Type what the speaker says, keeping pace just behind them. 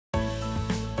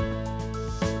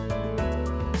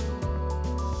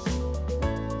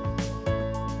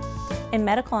In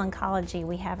medical oncology,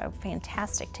 we have a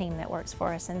fantastic team that works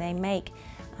for us, and they make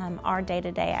our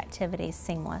day-to-day activities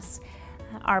seamless.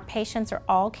 Our patients are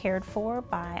all cared for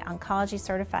by oncology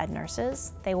certified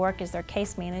nurses. They work as their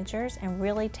case managers and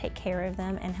really take care of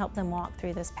them and help them walk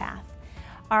through this path.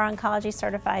 Our oncology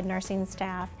certified nursing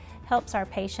staff helps our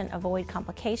patient avoid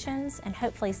complications and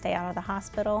hopefully stay out of the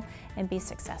hospital and be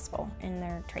successful in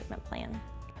their treatment plan.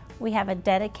 We have a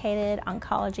dedicated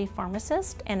oncology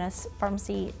pharmacist and a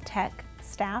pharmacy tech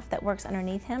staff that works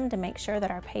underneath him to make sure that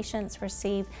our patients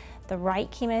receive the right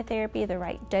chemotherapy, the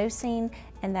right dosing,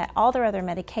 and that all their other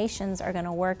medications are going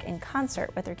to work in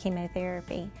concert with their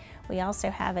chemotherapy. We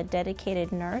also have a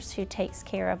dedicated nurse who takes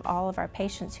care of all of our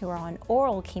patients who are on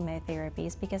oral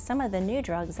chemotherapies, because some of the new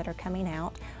drugs that are coming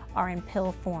out are in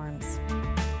pill forms.